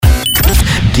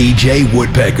DJ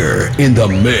Woodpecker in the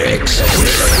mix.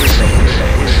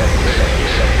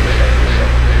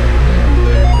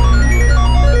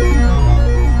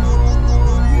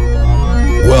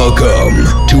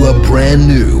 Welcome to a brand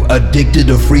new Addicted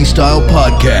to Freestyle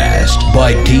podcast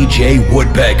by DJ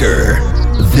Woodpecker.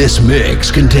 This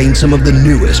mix contains some of the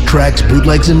newest tracks,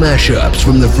 bootlegs, and mashups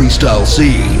from the freestyle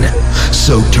scene.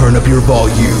 So turn up your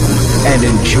volume and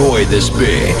enjoy this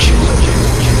bitch.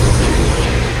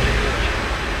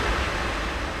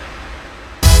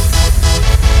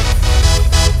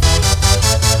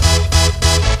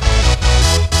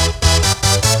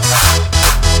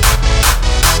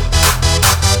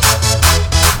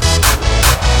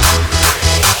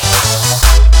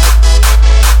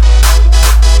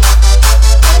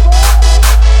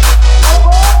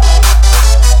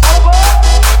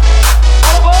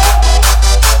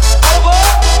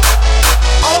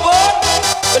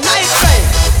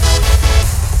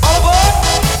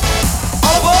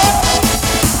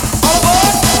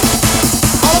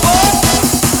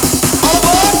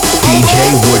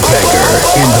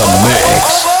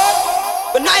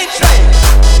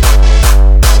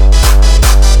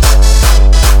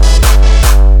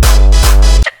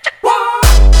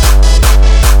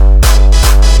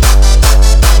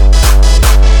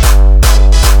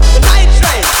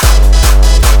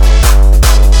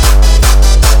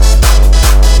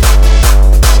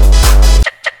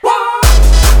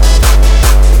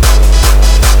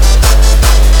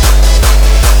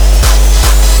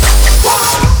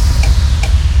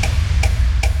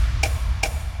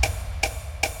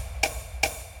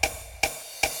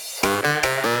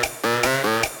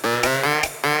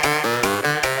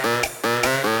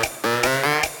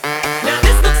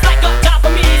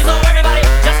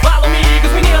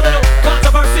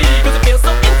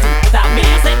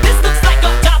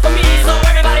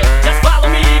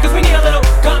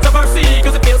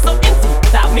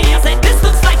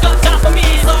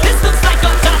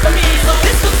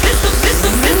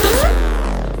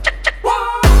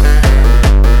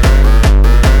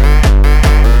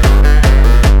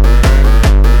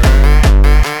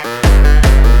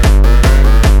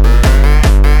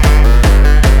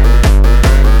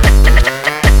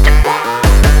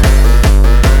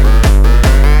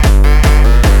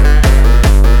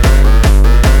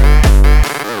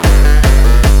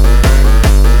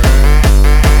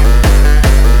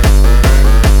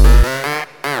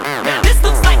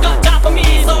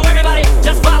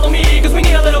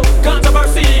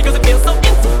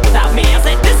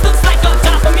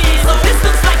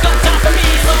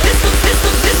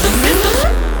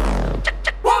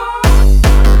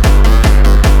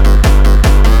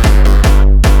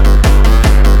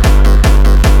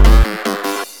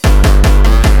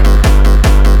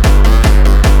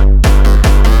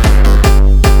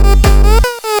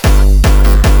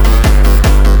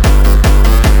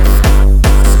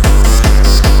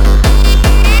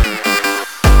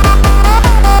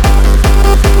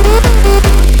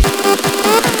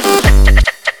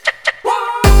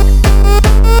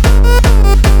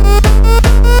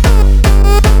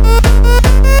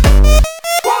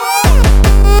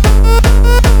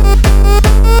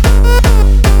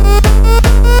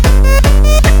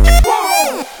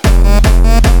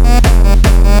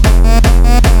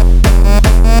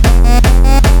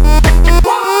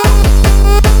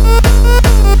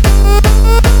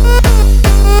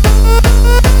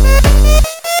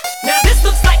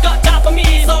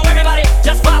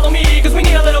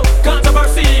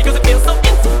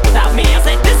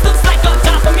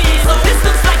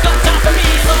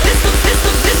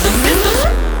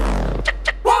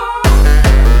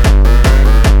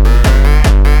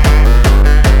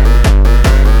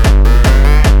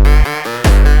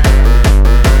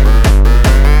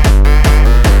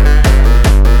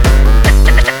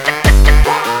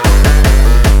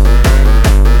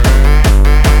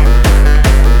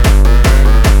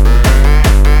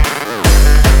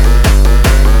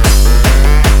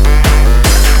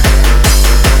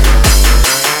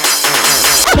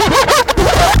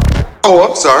 Oh,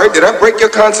 I'm sorry. Did I break your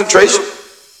concentration?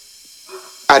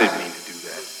 I didn't mean to do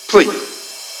that.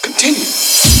 Please, continue.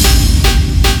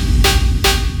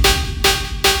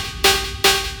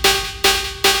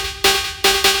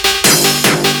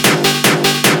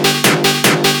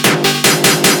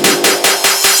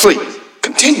 Please,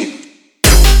 continue.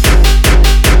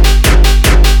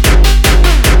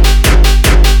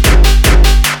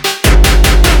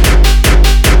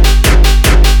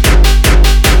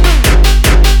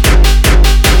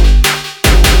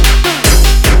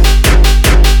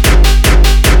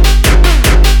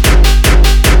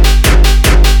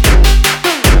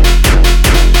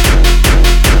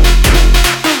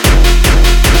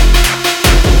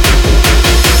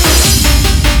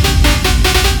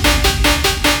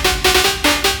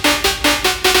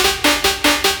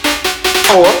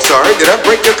 Did I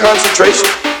break your concentration?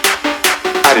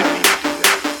 I didn't mean to do that.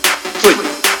 Please,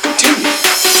 continue.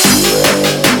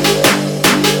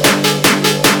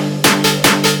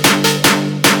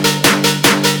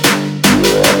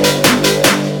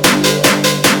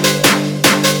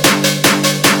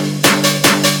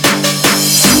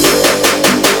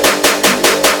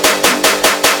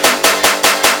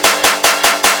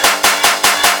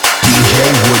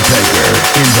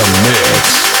 In the mix.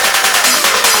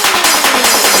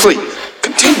 Please,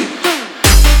 continue.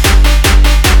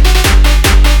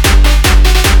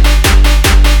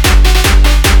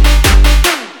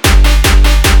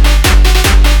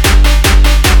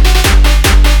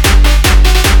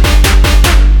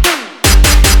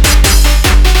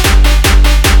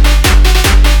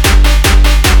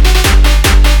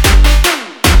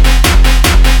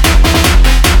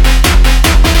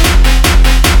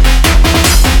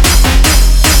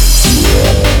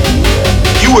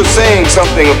 You were saying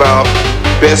something about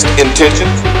best intentions?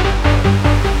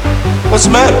 What's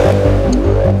the matter?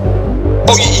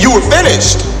 Oh, you were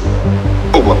finished?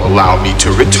 Oh, well, allow me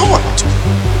to retort.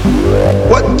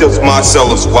 What does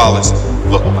Marcellus Wallace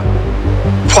look like?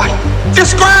 What?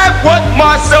 Describe what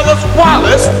Marcellus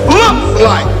Wallace looks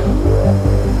like.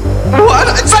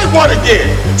 What? Say what again?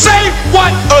 Say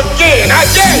what again? I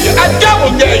dare you. I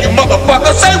double dare you,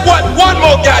 motherfucker. Say what one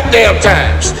more goddamn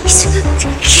time.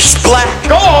 He's black.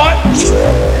 Go on.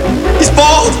 He's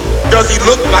bald. Does he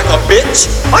look like a bitch?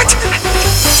 What?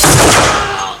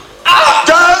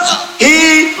 Does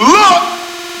he look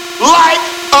like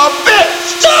a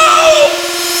bitch? No!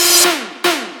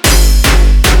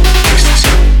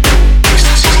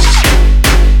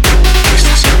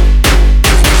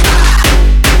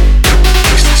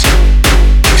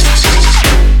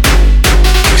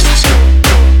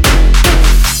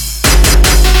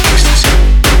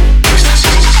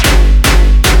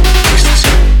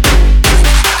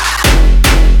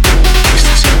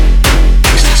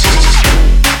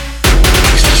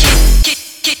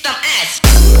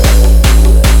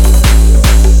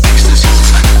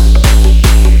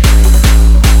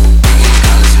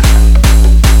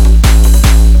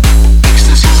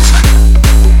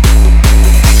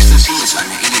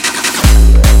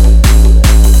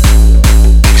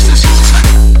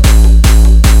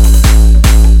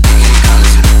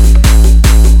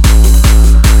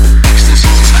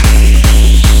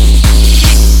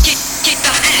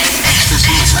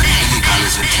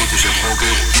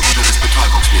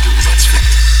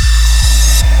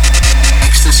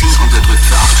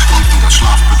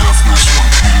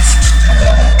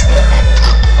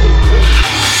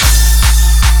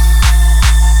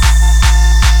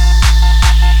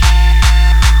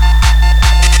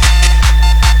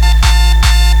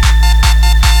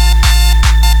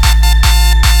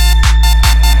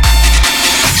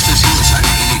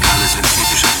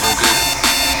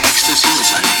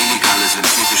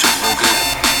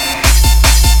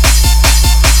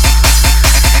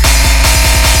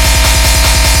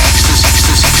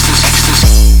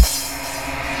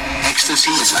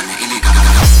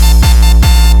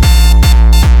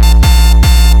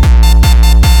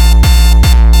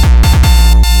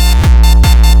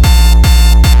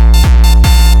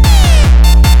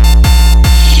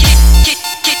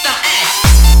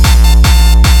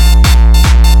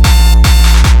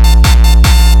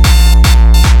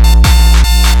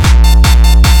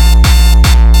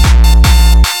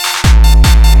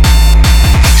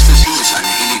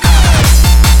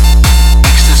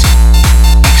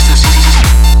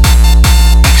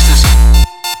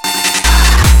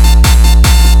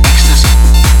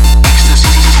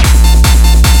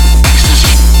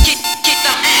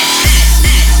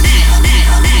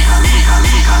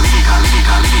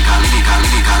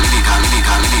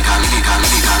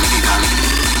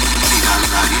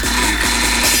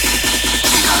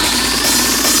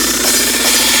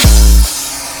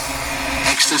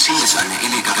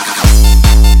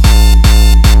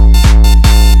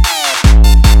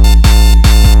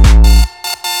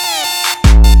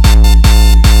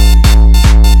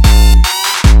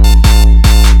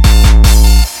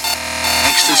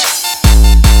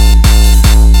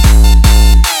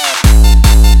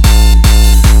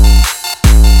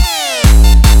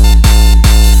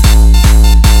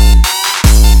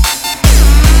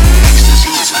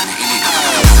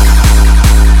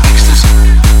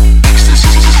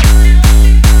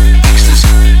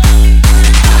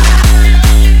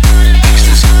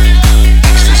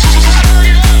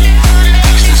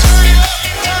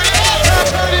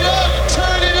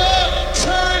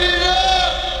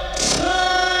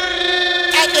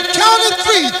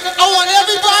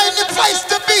 place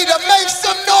to be to make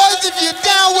some noise if you're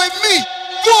down with me.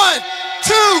 1,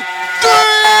 2,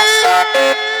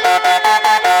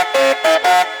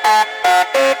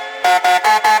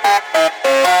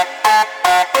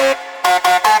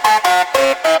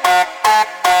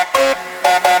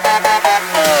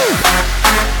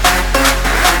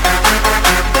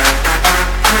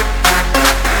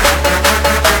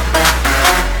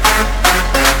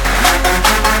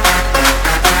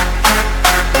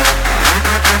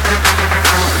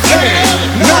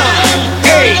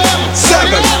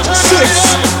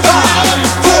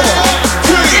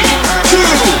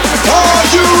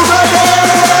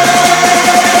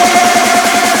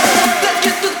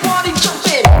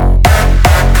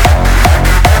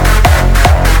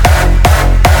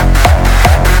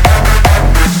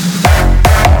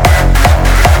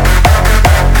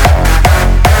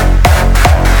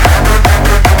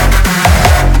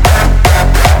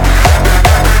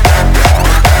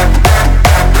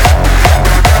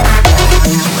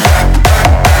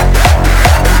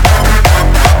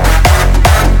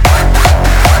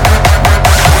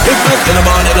 Ik ben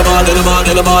helemaal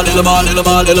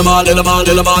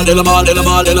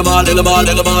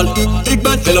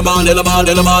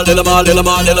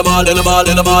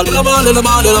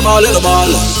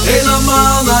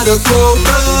naar de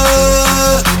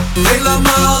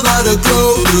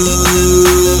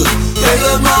kloten.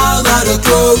 Helemaal naar de kloten. Helemaal naar de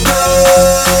kloten.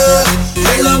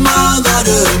 Helemaal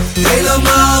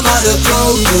naar de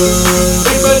kloten.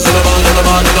 Ik ben helemaal naar de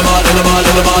kloten. Helemaal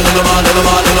naar de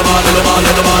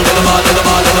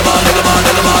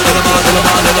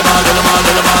kloten.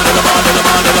 Helemaal naar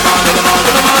de kloten.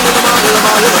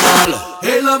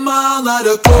 Helemaal naar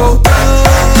de kloten.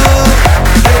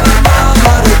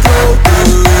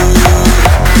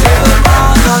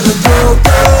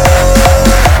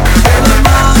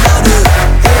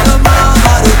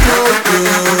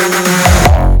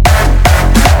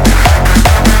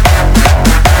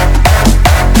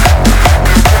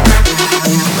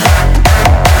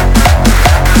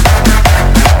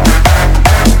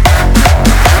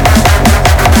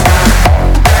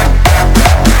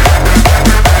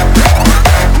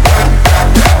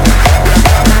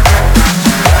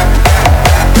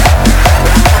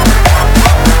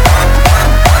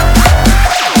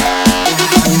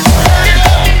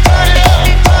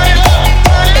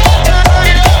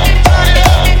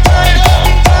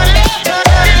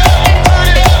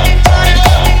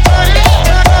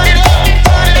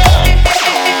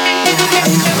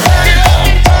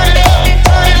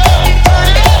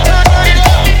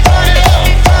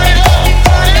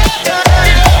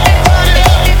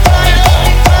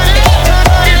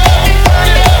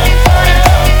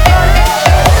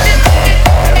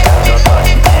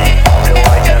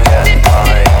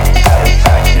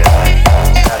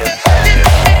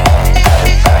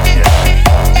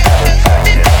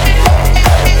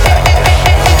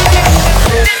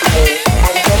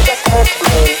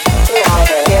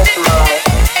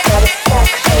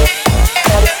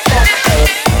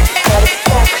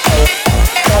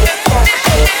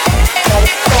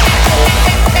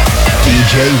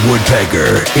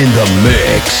 Woodpecker in the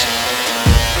mix.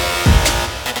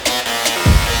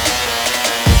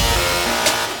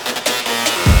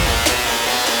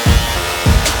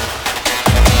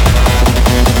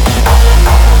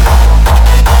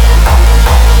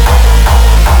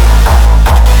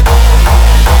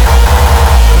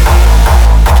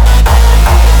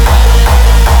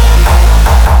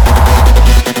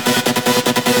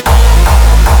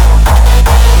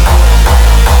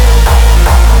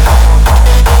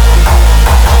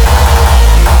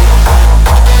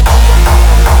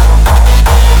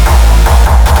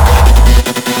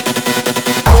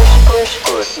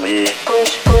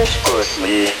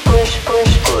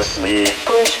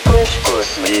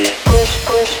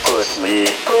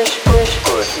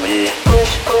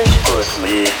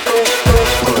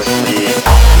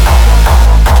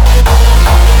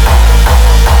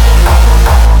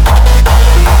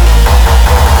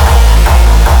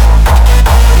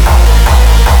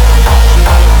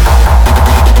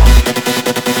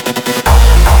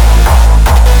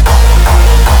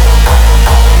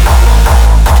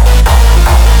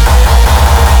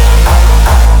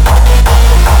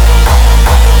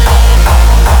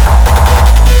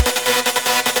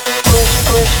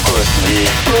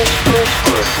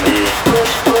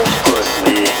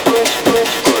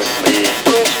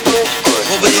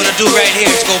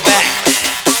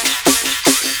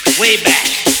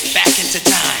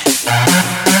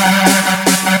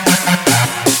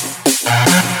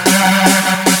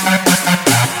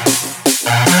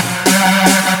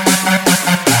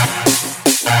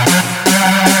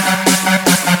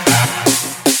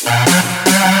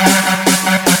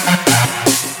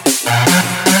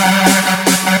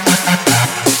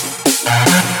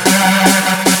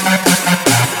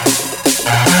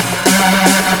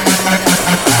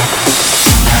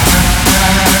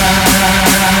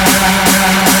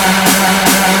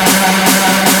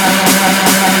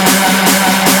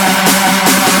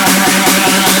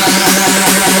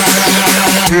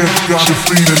 Got the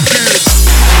feeling.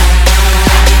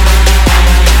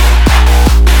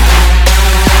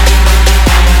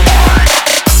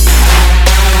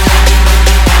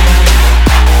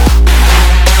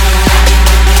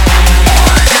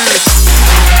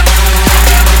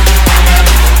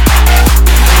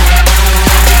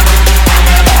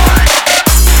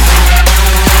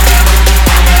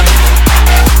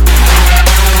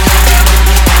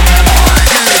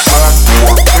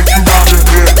 Blackboard, make you nod your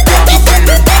head, got the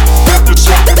feeling. Let the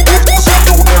something,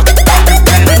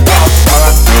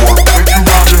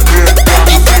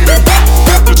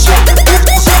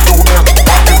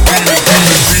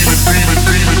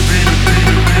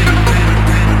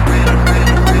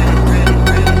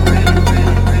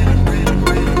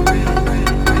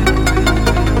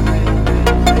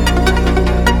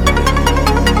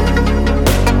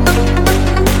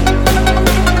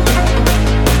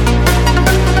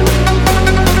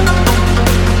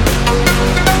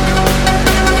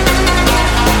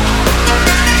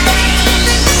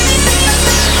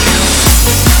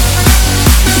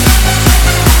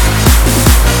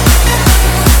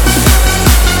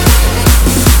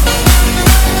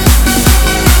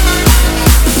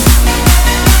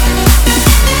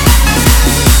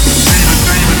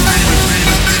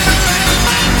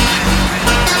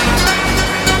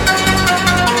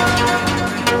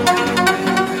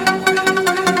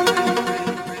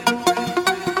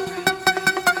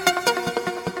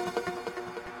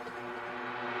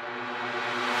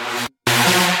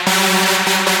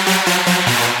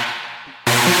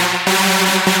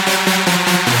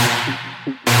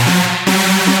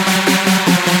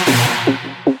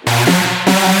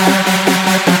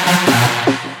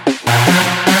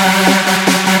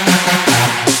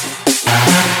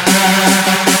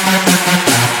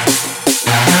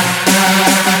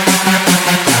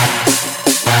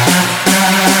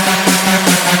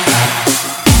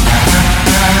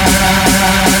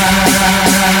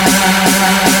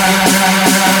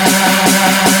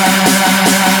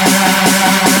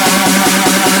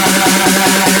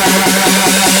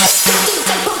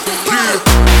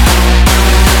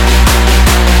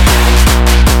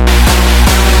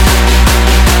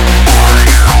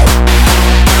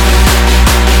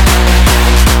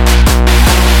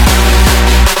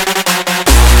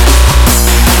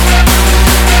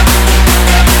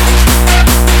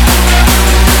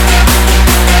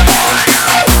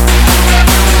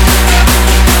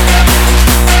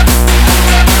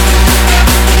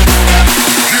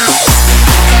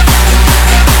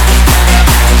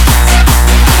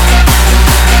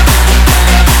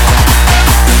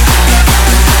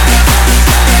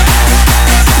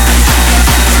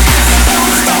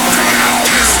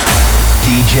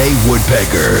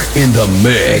 Woodpecker in the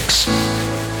mix.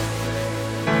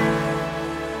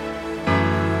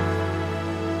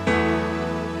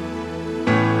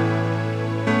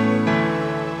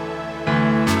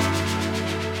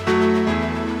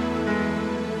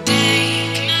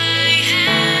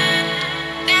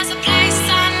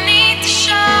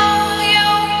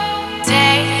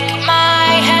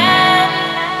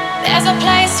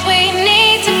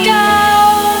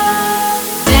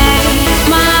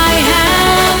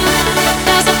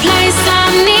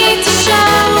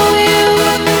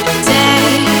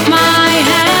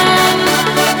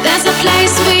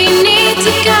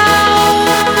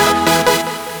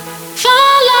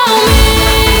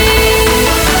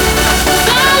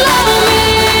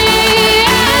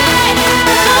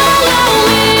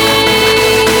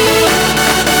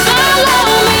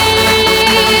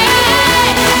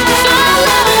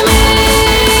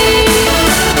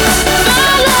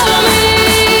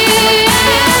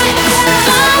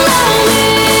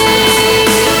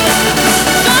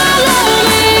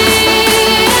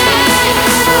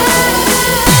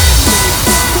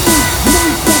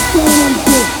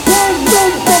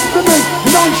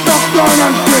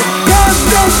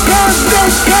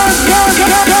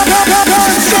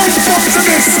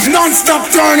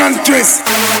 Non-stop turn and twist.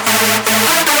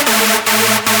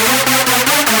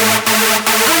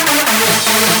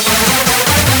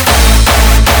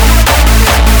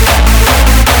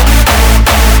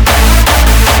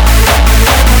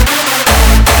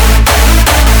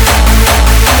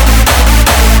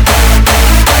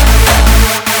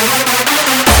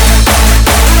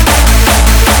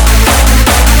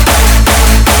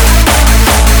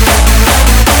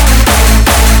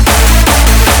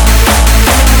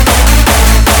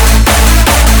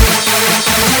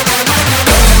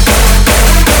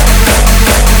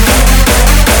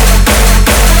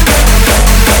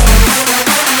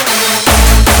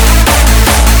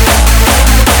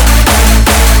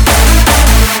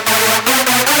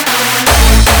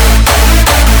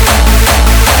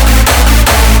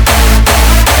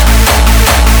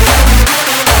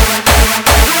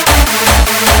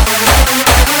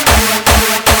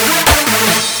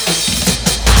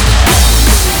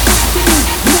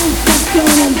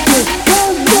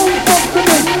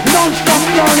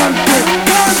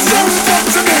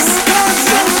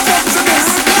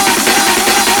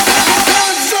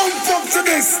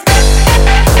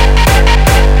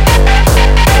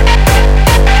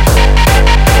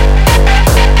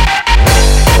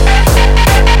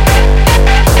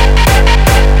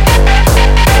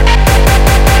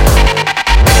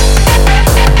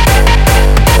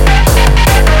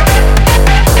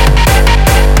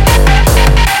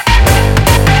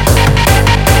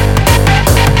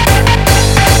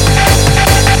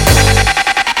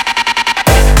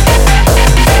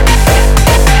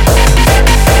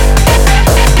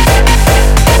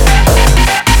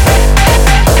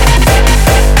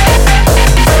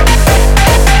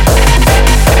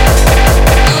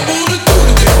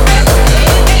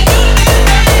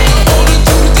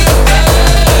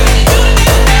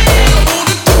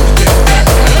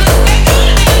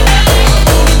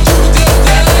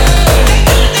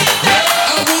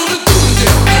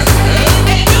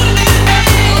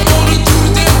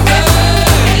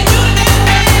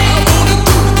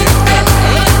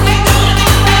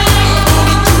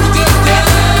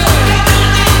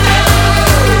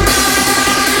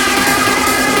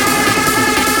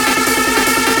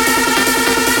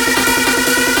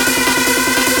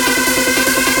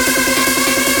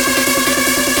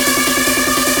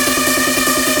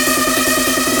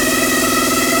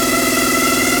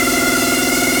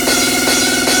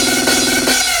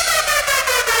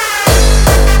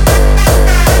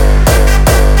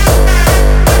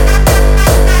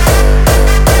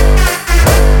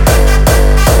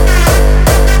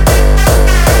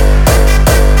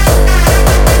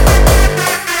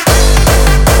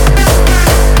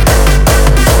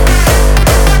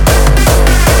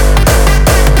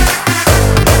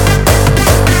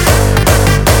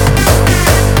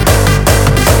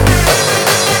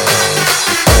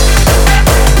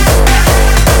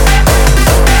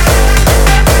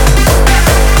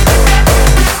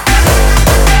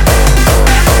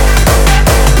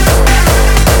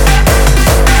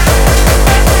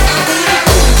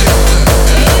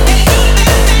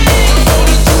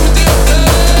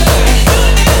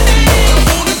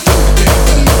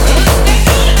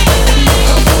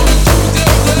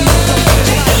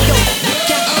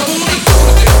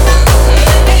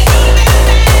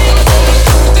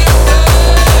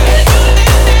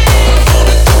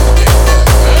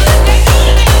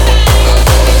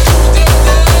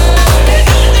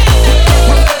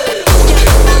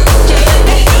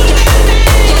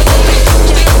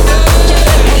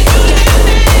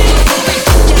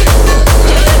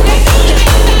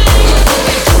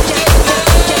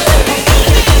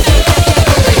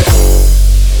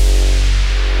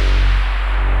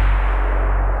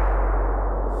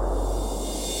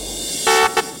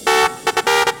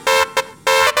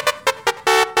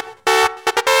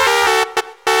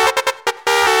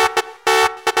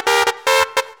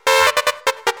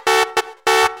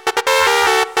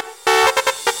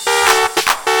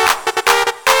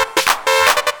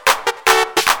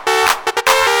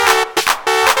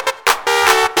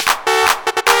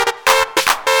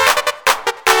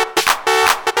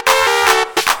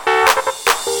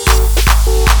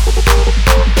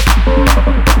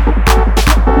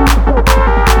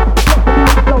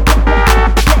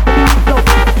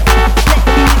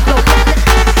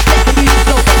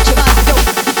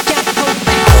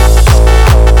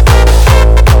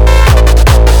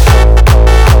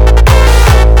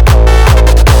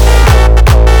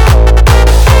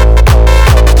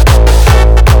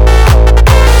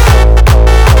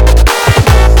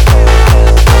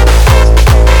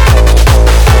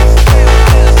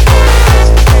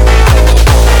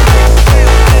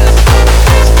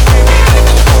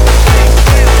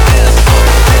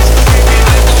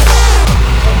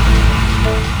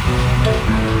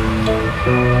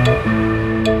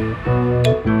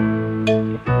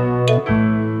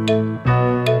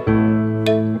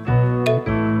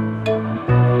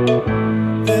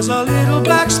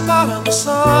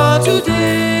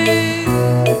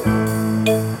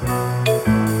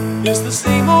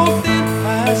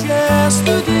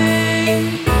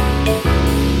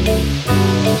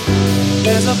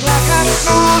 There's a black cat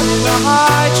caught in a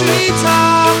high tree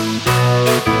top.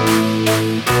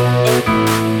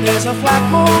 There's a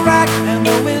flagpole rack and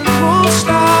the wind won't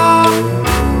stop.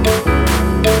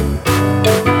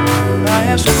 I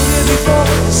have seen it before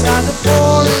inside the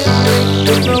pouring rain,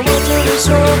 with the world turning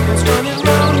circles running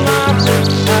round my brain.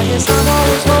 I guess I'm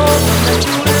always hoping that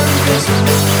you'll embrace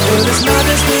me, but it's not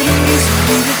as easy to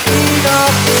be the king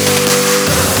of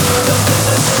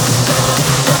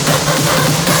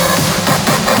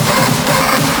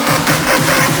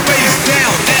Face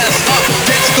down, ass up,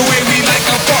 that's the way we like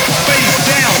to fuck. Face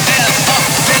down, ass up,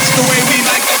 that's the way we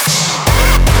like to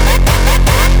fuck.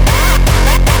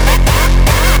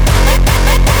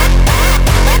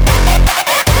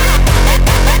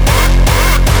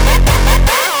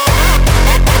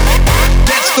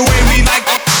 That's the way we like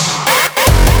to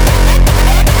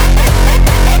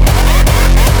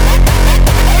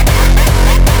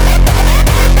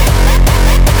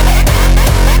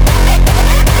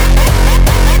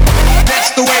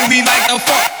That's the way we like to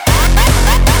fuck.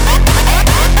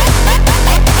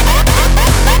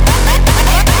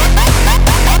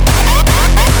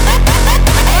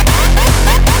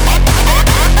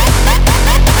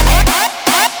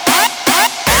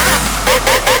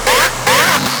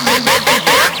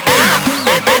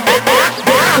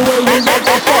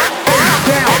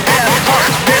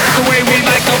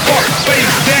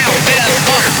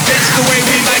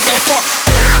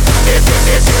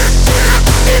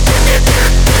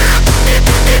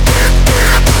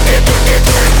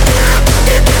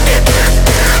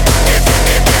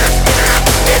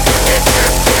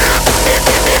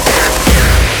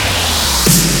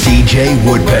 DJ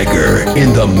Woodpecker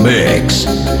in the mix.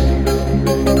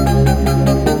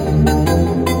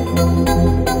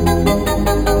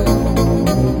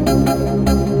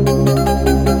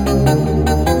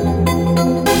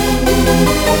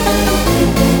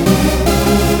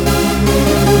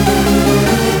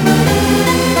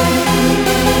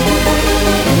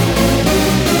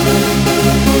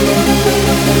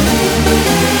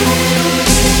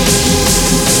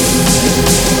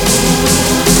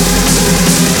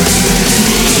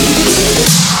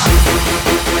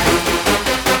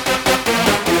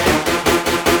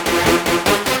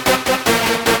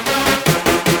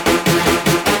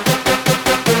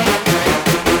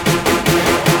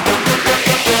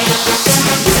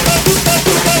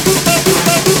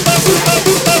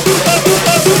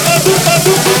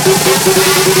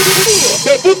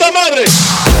 ¡De puta madre!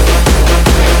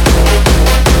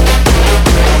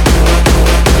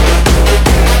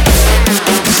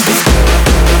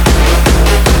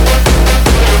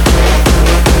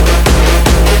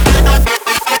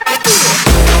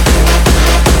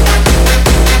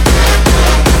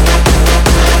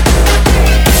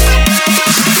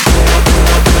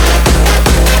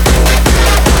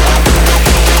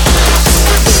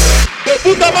 ¡De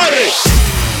puta madre!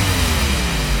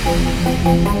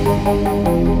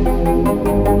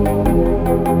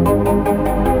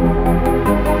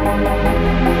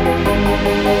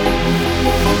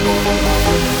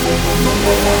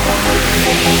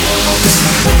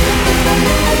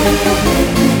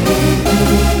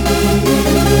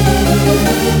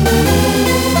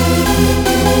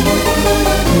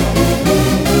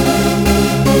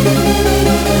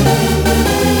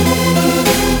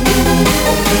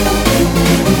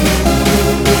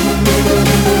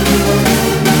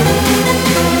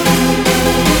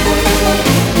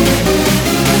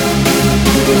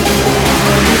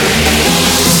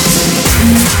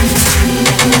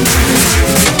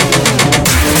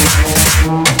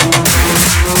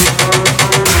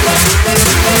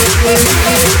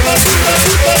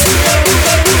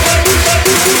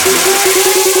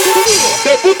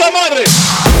 ¡De puta madre!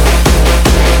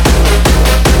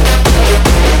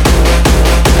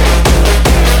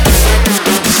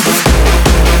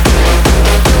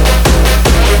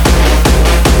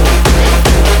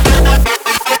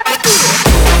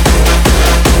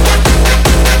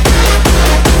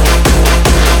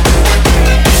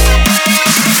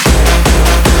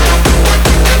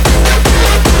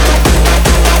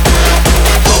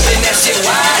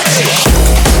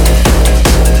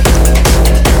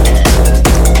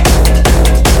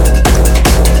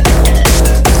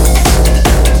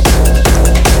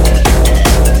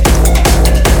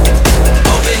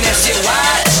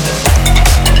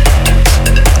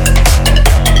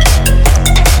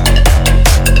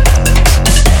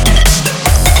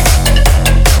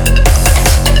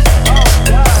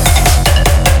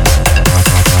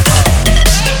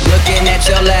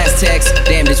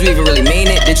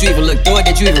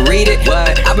 you even read it?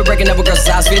 What? I've been breaking up with girls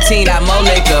since I was 15. Got more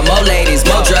liquor, more ladies,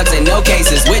 more drugs and no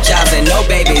cases. With jobs and no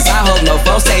babies. I hope no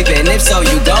phone's taping. If so,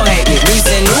 you gon' hate me.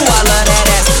 Reason who I love that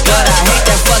ass, but I hate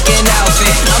that fucking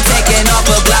outfit. I'm taking off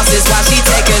her blouses while she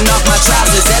taking off my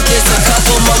trousers. That's just a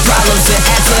couple more problems to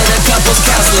add to the couple's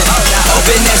counseling. Now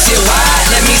open that shit wide,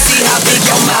 let me see how big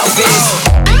your mouth is.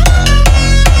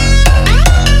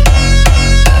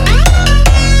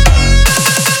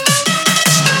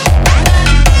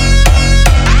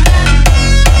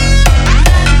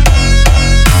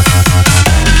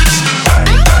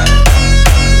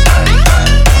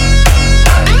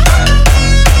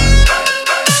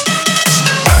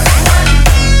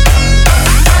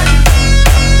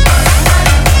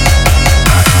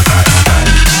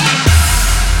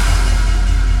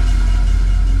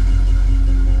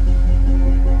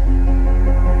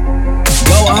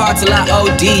 Till I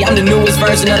OD, I'm the newest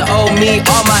version of the old me.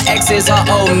 All my exes are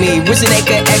old me, wishing they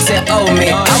could exit old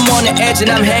me. I'm on the edge and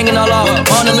I'm hanging all off.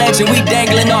 On the ledge and we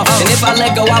dangling off. And if I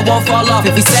let go, I won't fall off.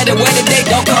 If he said it, where the date,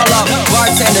 don't call off.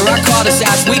 Bartender, I call the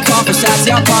shots, we call for shots.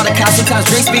 Y'all call the cops, sometimes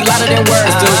drinks speak louder than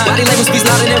words do. Body language speaks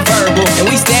louder than verbal. And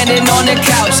we standing on the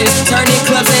couches, turning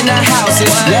clubs into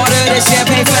houses. Water to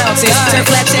champagne fountains, turn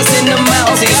flat chests in the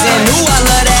mountains. And who I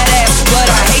love that ass, but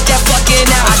I hate that fucking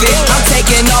outfit. I'm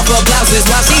taking off her blouses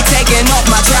while she taking off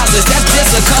my trousers. That's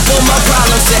just a couple more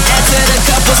problems to add to the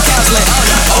couple's counseling.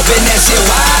 Open that shit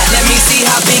wide, let me see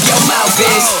how big your mouth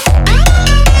is.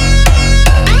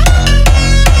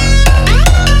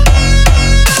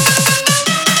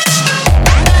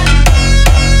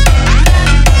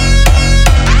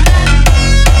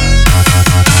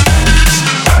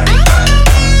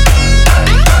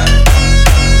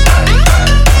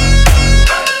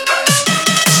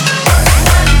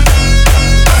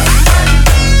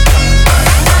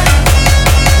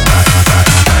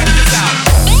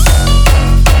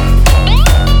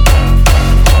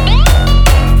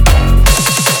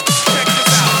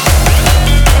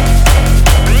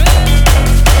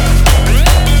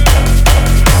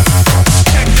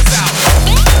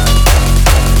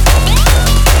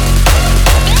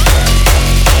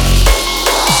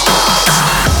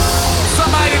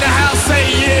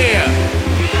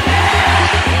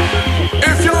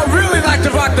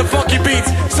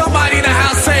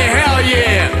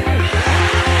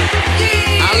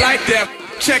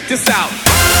 Check this out.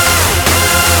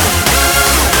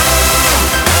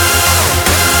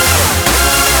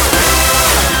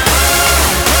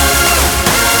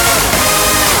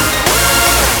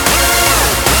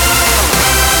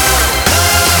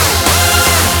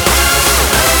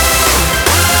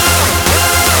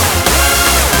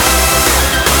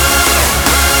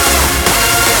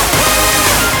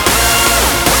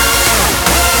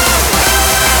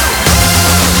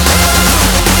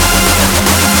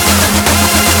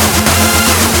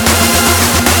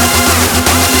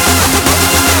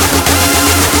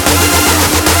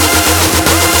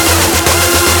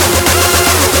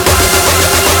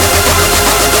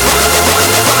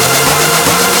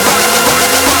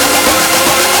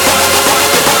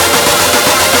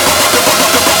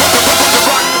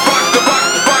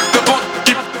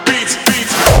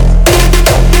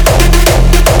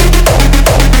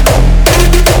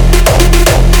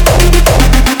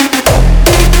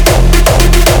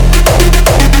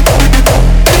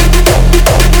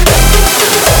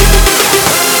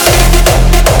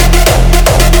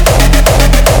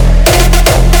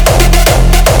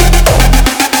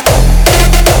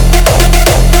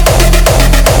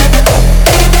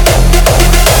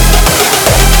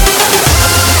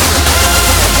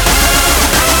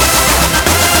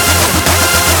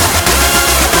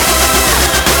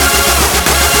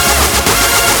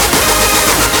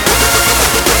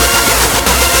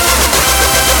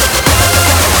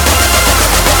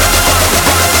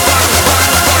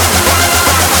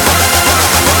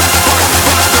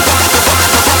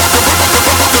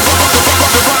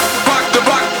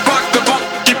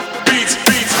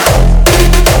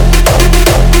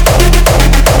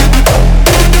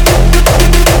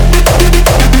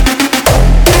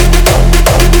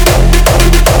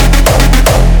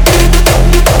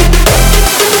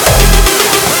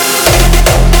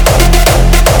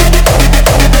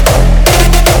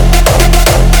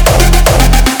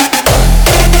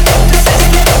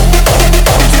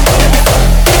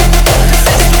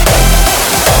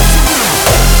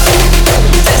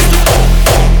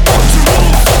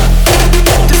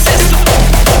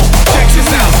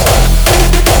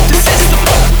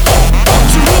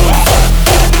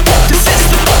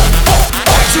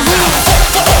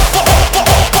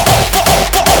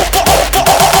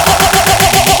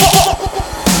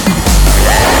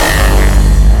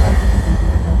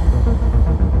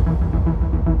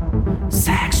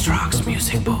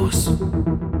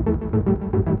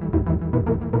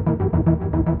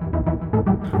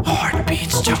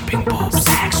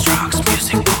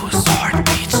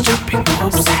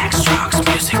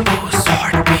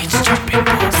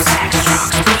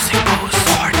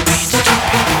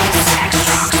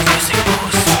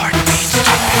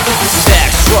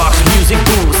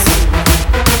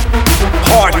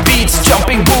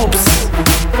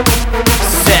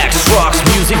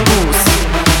 music boost.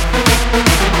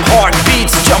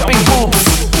 Heartbeats, jumping boobs.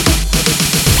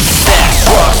 Sex,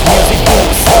 drugs, music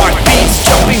boost. Heartbeats,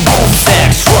 jumping boobs.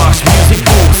 Sex, drugs, music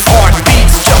boost.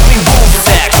 Heartbeats, jumping boobs.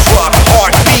 Sex, drugs,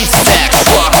 heartbeats. Sex,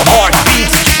 drugs,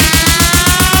 heartbeats.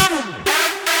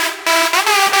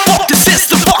 Fuck the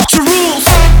system, fuck the rules.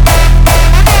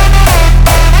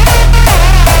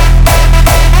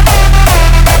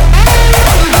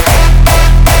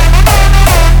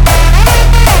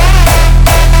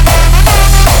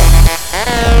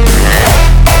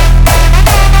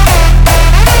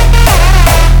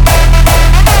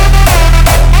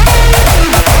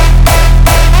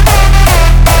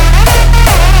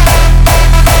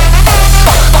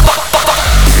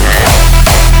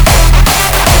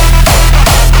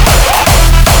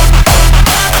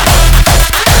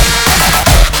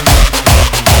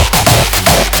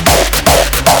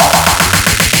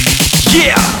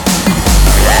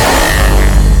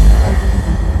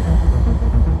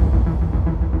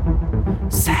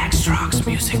 Sex, drugs,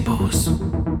 music, booze.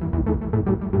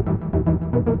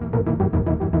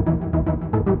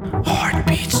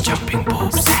 Heartbeats, jumping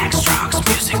boobs. Sex, drugs,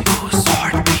 music, booze.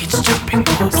 Heartbeats, jumping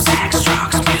boobs. Sex,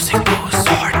 drugs, music, booze.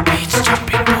 Heartbeats,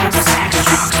 jumping boobs. Sex,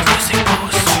 drugs, music,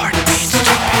 booze.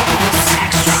 Heartbeats, jumping boobs.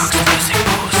 Sex, drugs, music,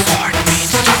 booze.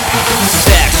 Heartbeats, jumping boobs.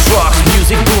 Sex, drugs,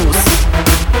 music, booze.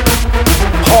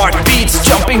 Heartbeats,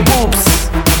 jumping boobs.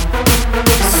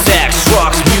 Sex,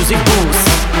 drugs, music, booze.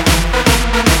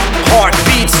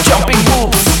 Heartbeats, jumping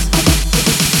boobs.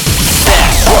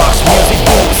 Sex, drugs, music,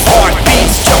 booze.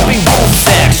 Heartbeats, jumping boobs.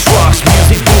 Sex, drugs,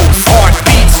 music, booze.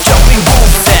 Heartbeats, jumping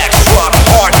boobs. Sex, drugs,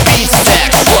 heartbeats.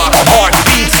 Sex, drugs,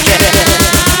 heartbeats.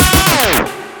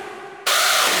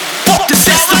 Fuck the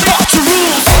system, fuck the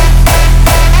rules.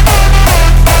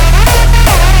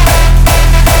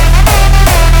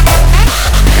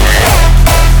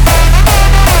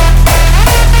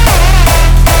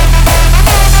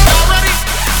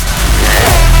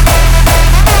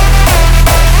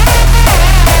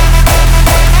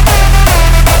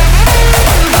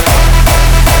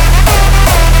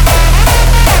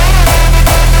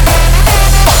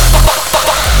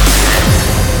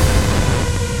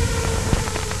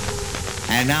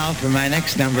 And now for my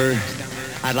next number,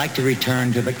 I'd like to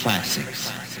return to the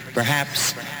classics.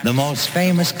 Perhaps the most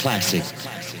famous classic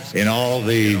in all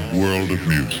the world of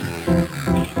music.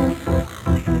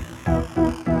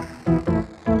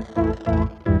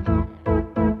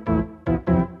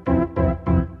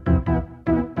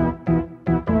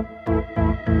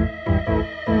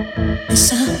 The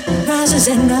sun rises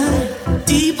at night,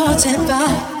 departs at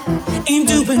 5. Ain't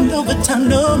doing overtime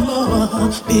no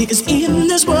more. Because in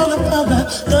this world of color,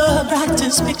 the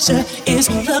brightest picture is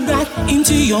plugged right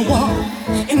into your wall.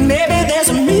 And maybe there's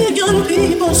a million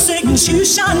people singing shoe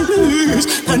shine blues,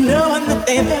 but no one that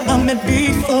they've ever met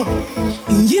before.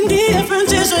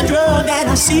 Indifference is a drug that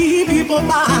I see people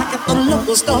buy at the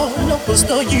local store.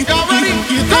 You ready?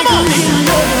 You come on!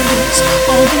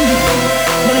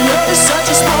 But love is such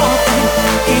a small thing,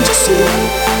 ain't you see?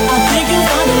 I think you'll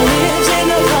find it lives in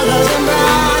the colors and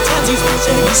bright times you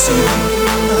say you see.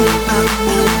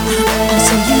 I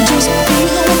say you just feel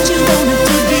what you want it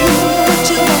to be, what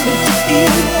you want it to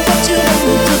feel, what you want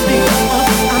it to be.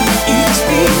 You just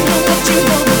feel what you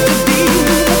want it to be,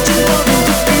 what you want it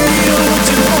to feel, what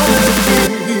you want it to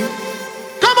be.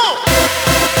 Come on!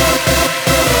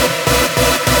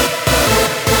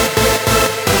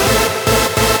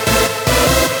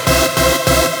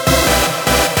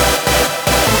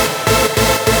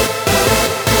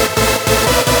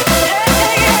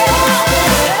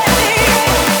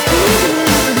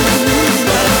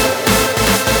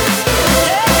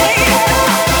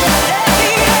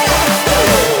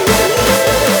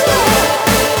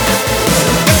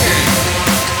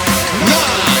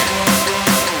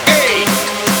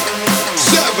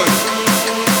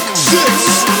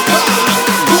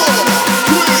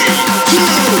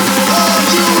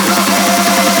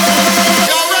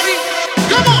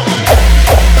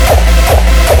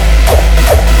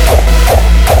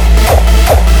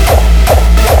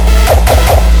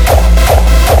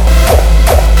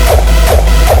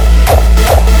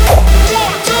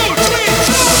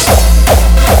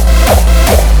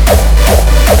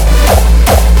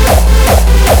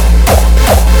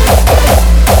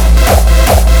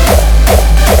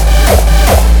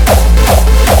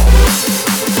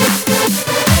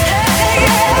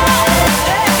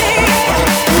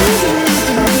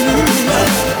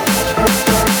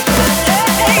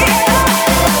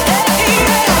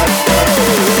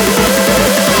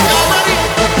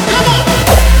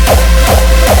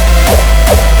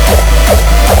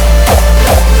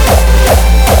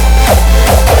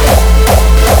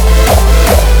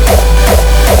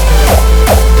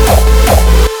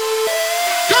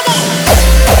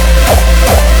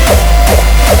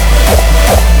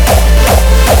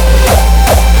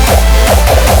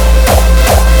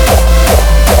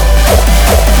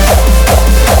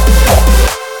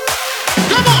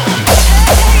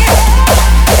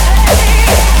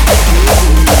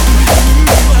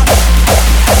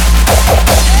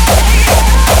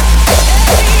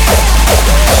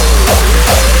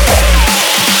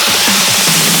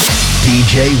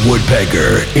 DJ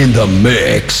Woodpecker in the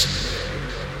mix.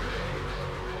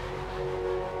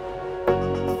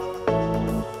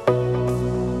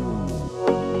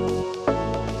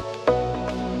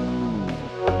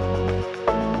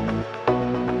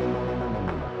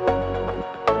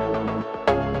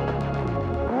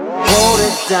 Hold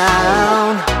it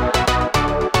down.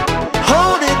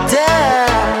 Hold it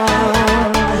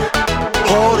down.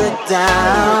 Hold it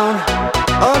down.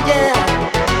 Oh yeah.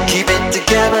 Keep it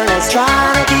together. Let's try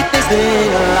to keep this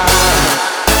thing alive.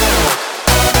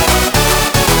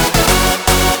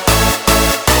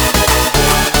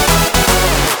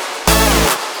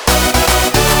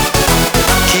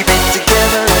 Keep it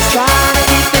together. Let's try to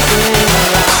keep this thing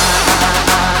alive.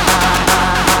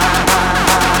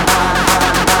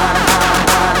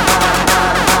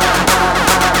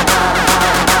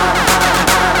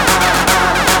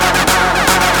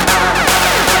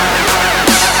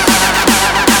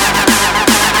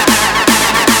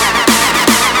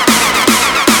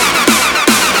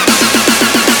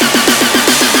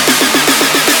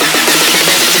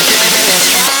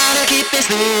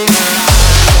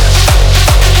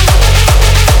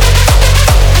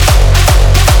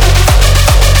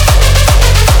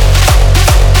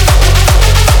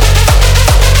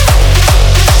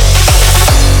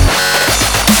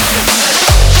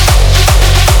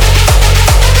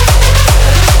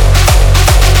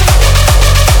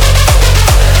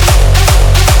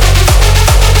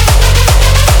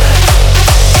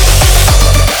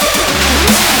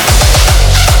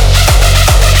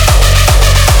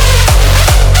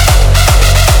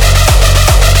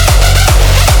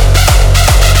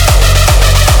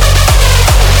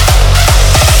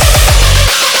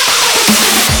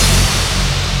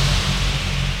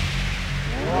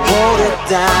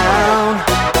 Down.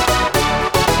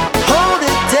 Hold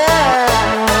it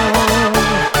down.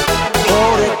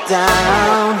 Hold it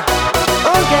down.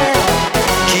 Oh yeah.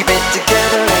 Keep it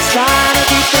together. Let's try to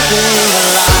keep the thing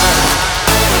alive.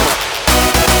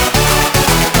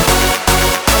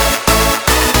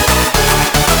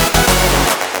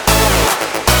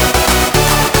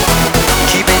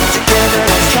 Keep it together.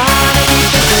 Let's try to keep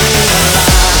the thing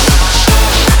alive.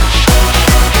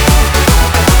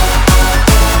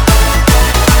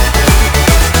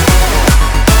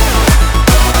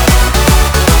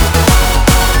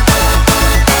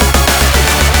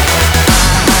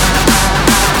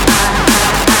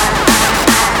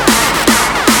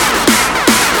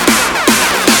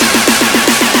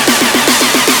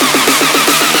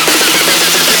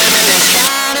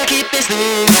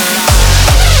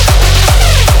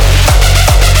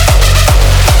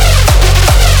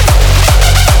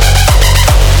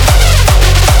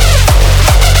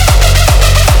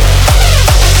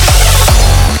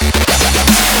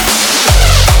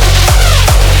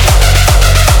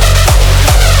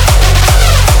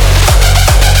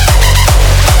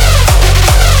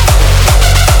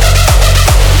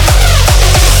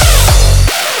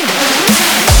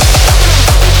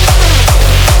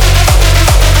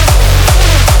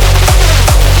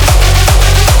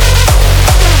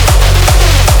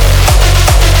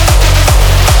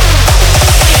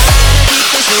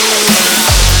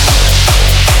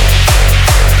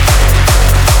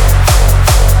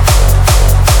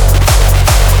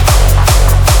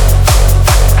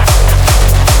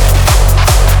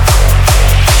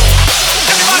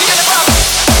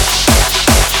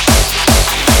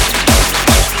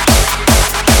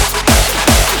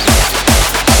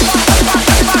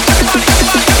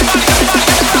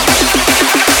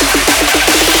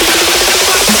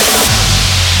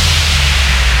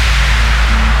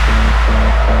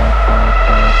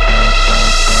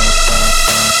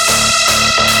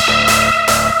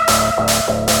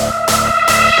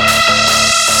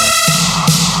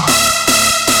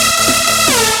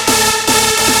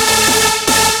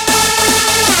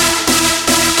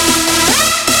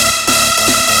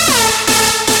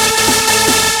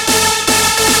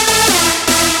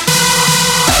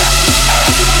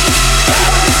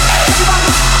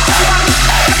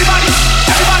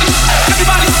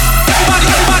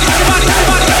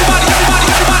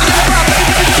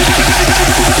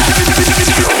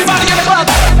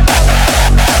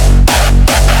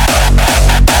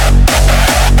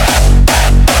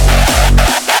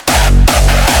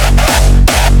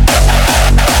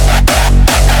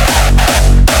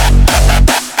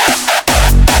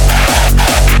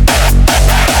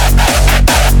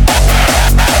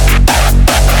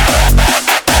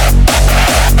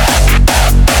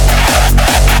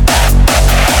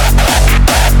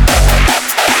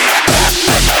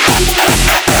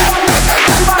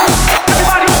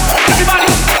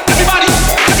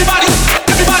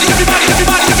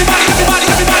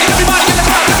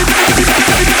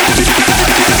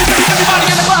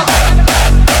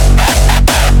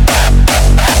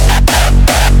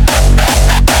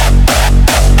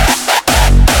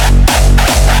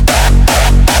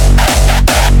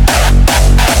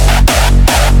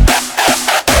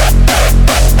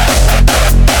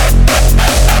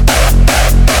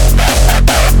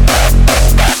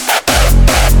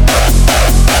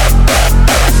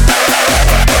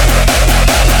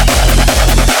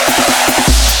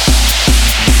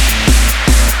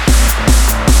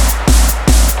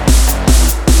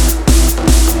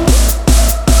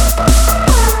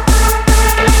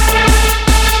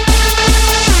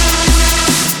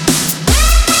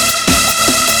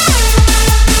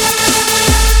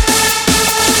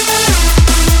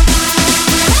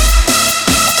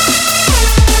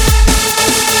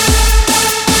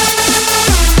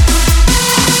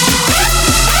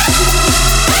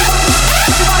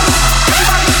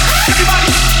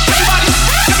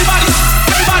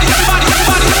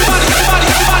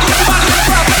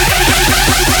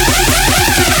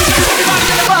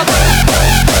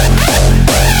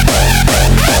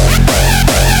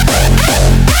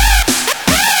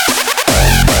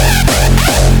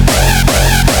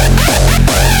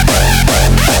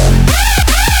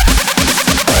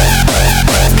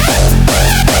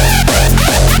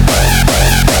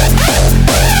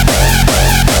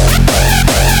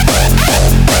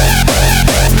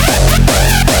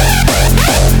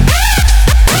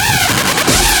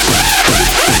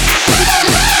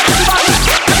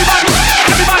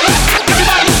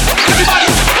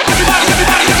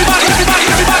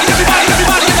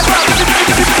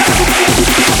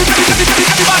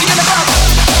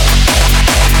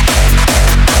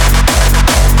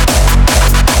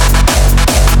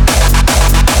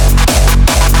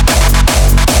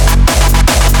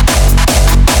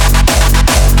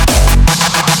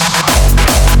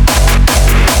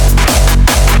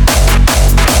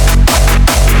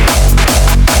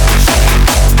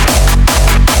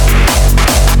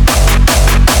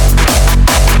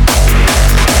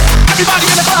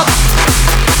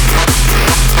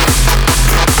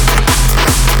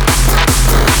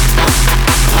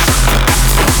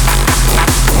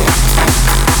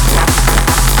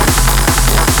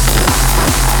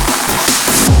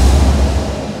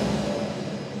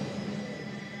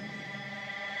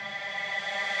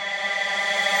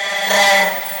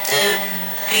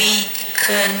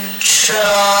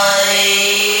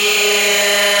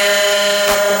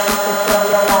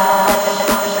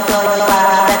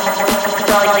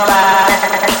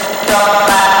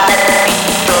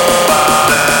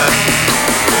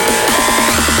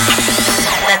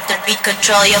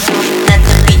 Control your, let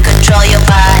the beat control your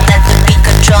body, let the beat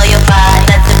control your body,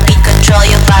 let the beat control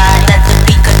your body, let the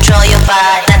beat control your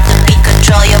body, let the beat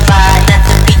control your body, let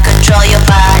the beat control your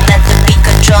body, let the beat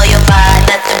control your body,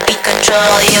 let the beat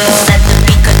control you, let the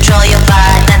beat control your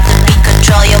body, let the beat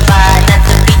control your body, let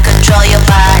the beat control your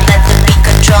body, let the beat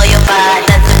control your body,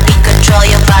 let the beat control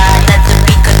your body, let the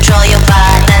beat control your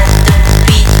body, let the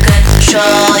beat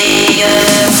control you,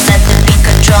 let the beat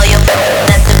control your body,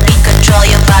 let the beat control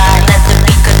your body, let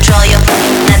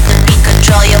the beat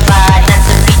control your body, let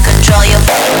the beat control your body, let the beat control your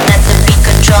body, let the beat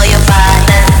control your body,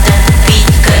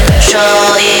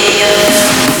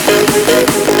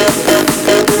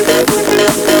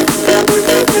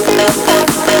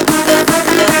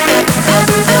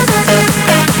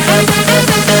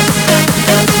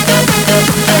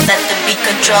 let the beat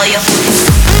control you.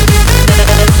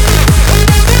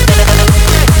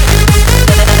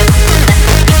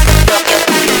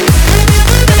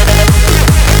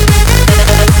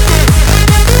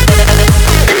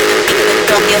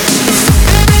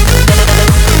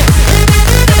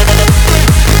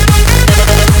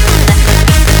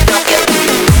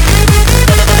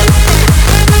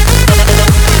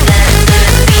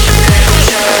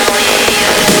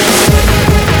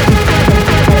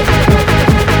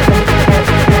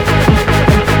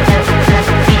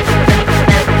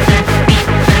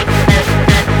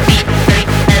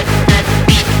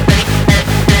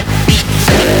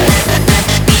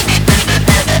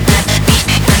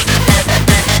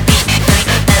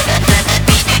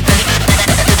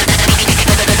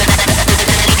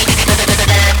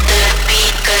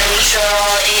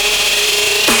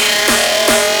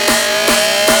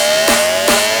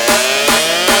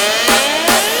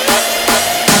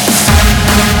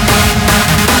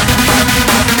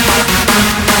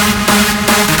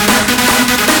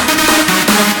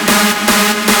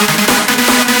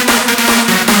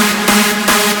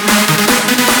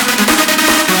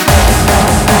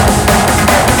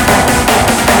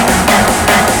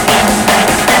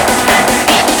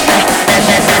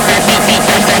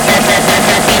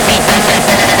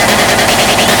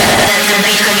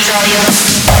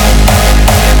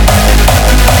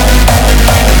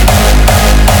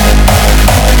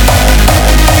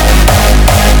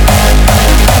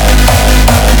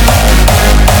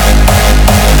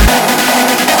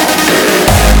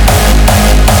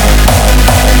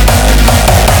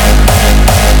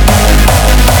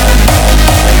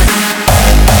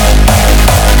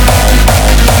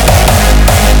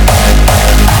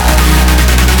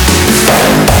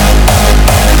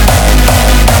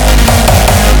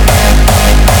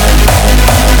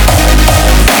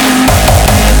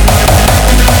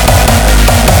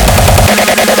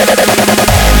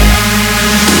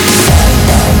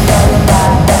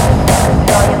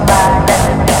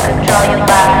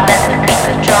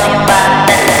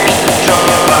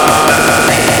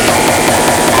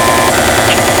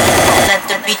 Let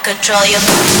the beat control you.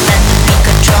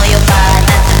 Control your body,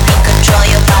 let the beat control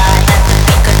your body, let the beat control your body, let the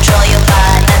beat control your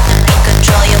body, let the beat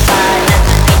control your body, let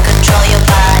the beat control your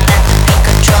body, let the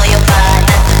beat control your body,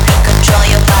 let the beat control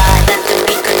your body, let the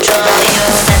beat control you,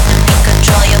 let the beat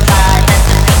control your body, let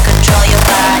the beat control your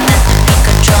body, let the beat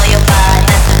control your body,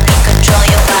 let the beat control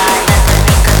your body, let the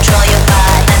beat control your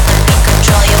body, let the beat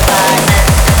control your body,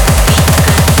 let the beat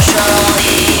control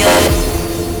you.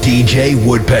 DJ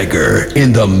Woodpecker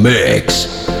in the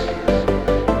mix.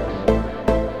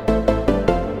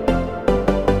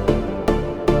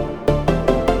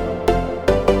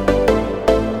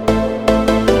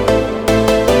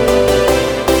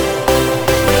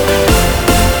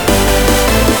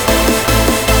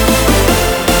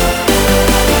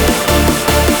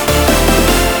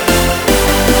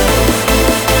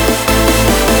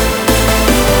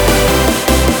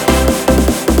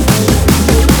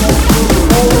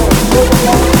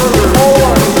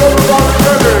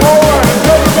 Everybody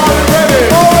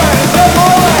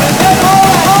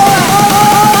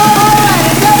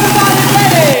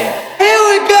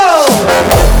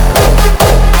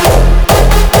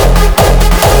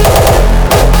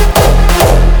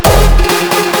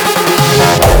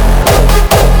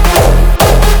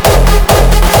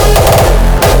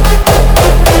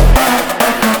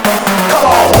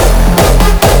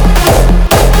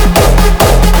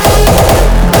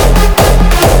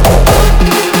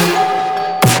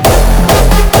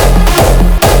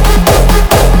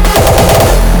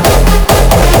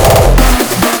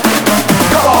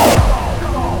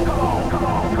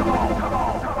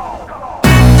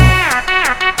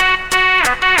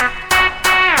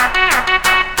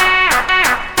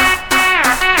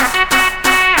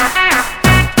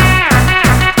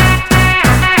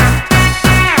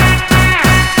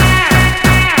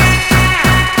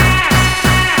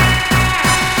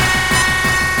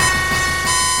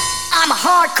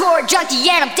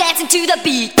to the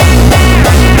beat.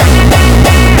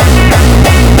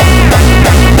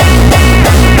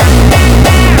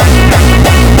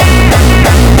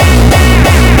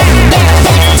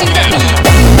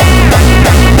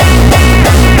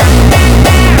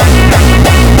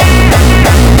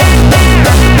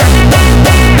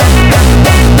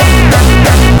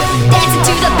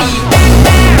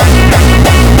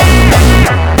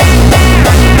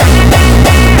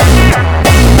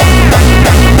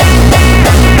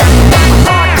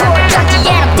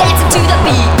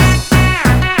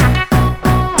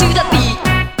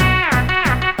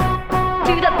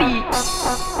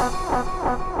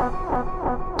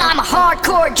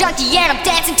 Junkie and I'm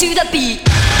dancing to the beat.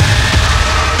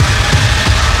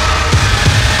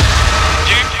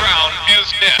 James Brown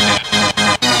is dead.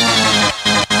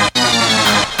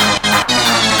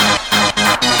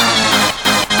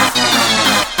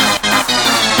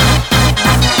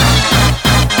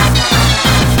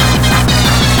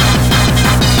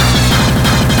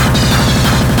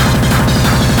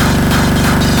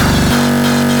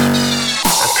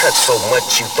 I cut so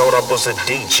much you thought I was a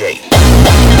DJ.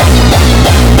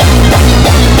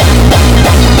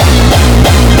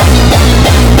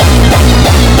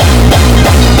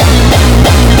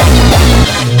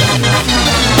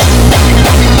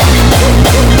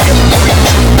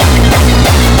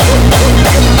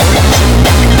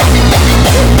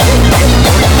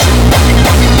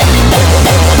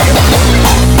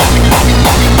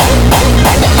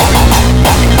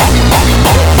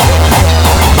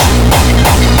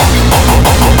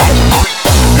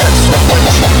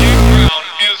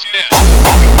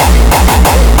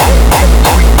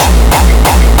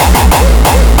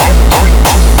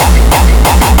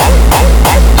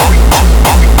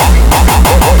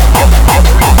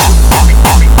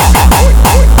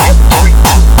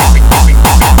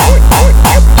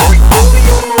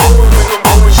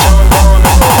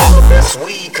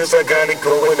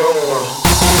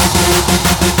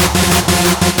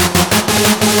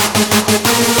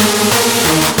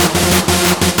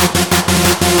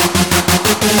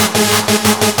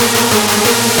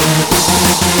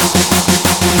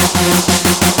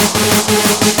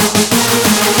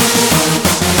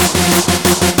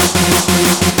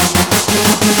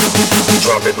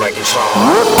 Drop it like it's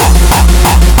hot.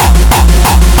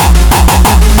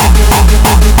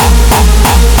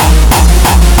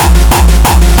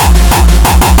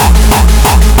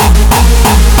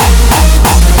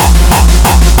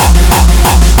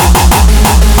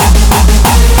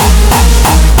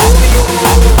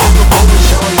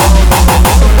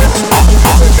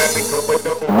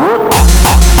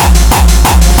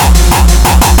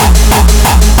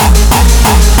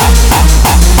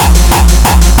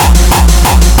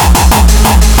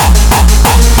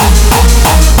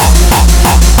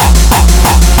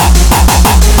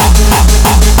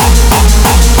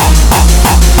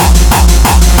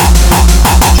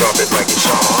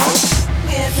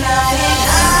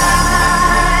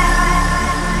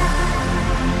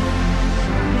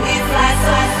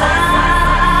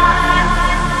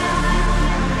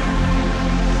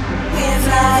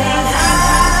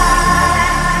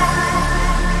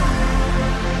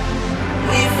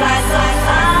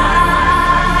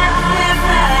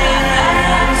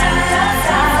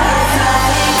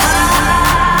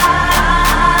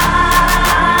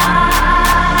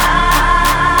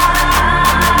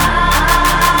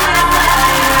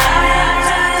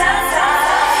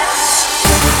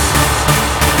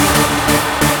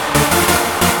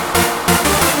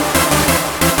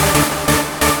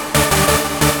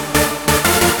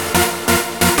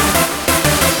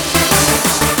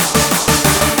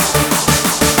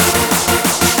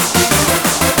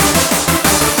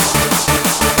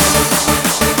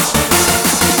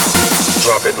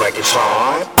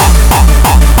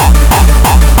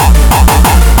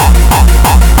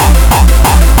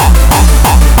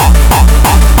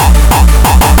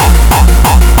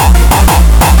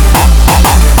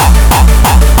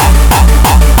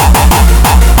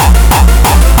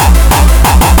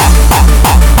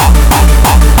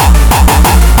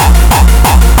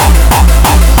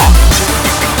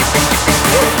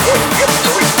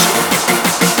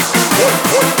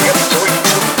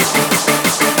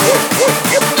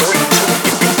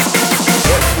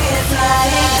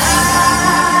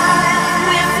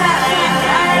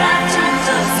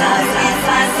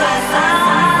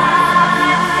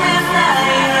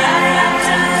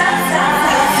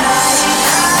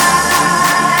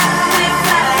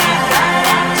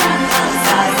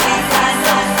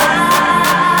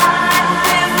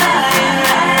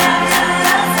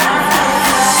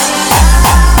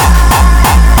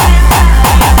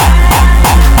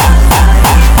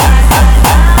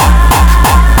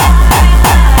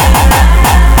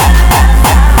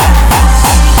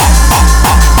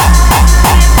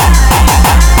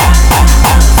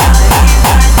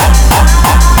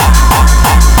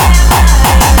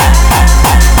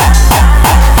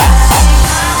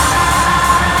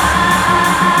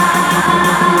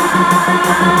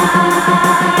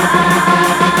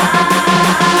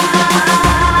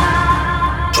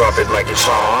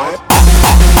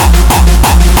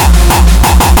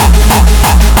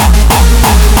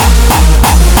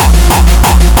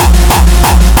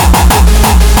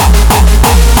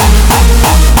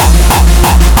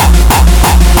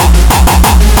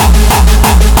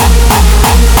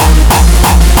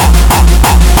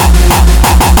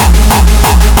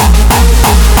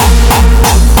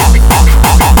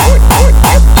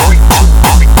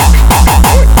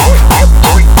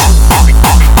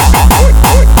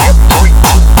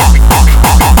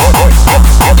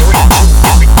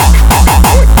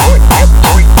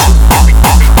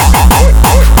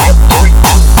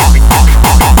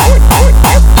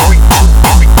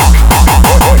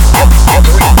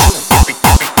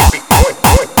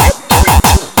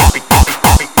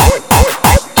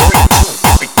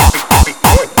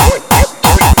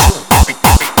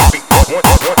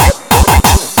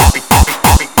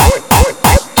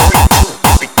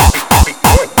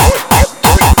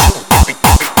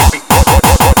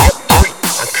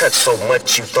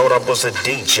 much you thought I was a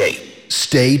DJ.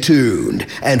 Stay tuned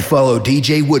and follow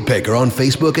DJ Woodpecker on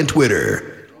Facebook and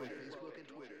Twitter.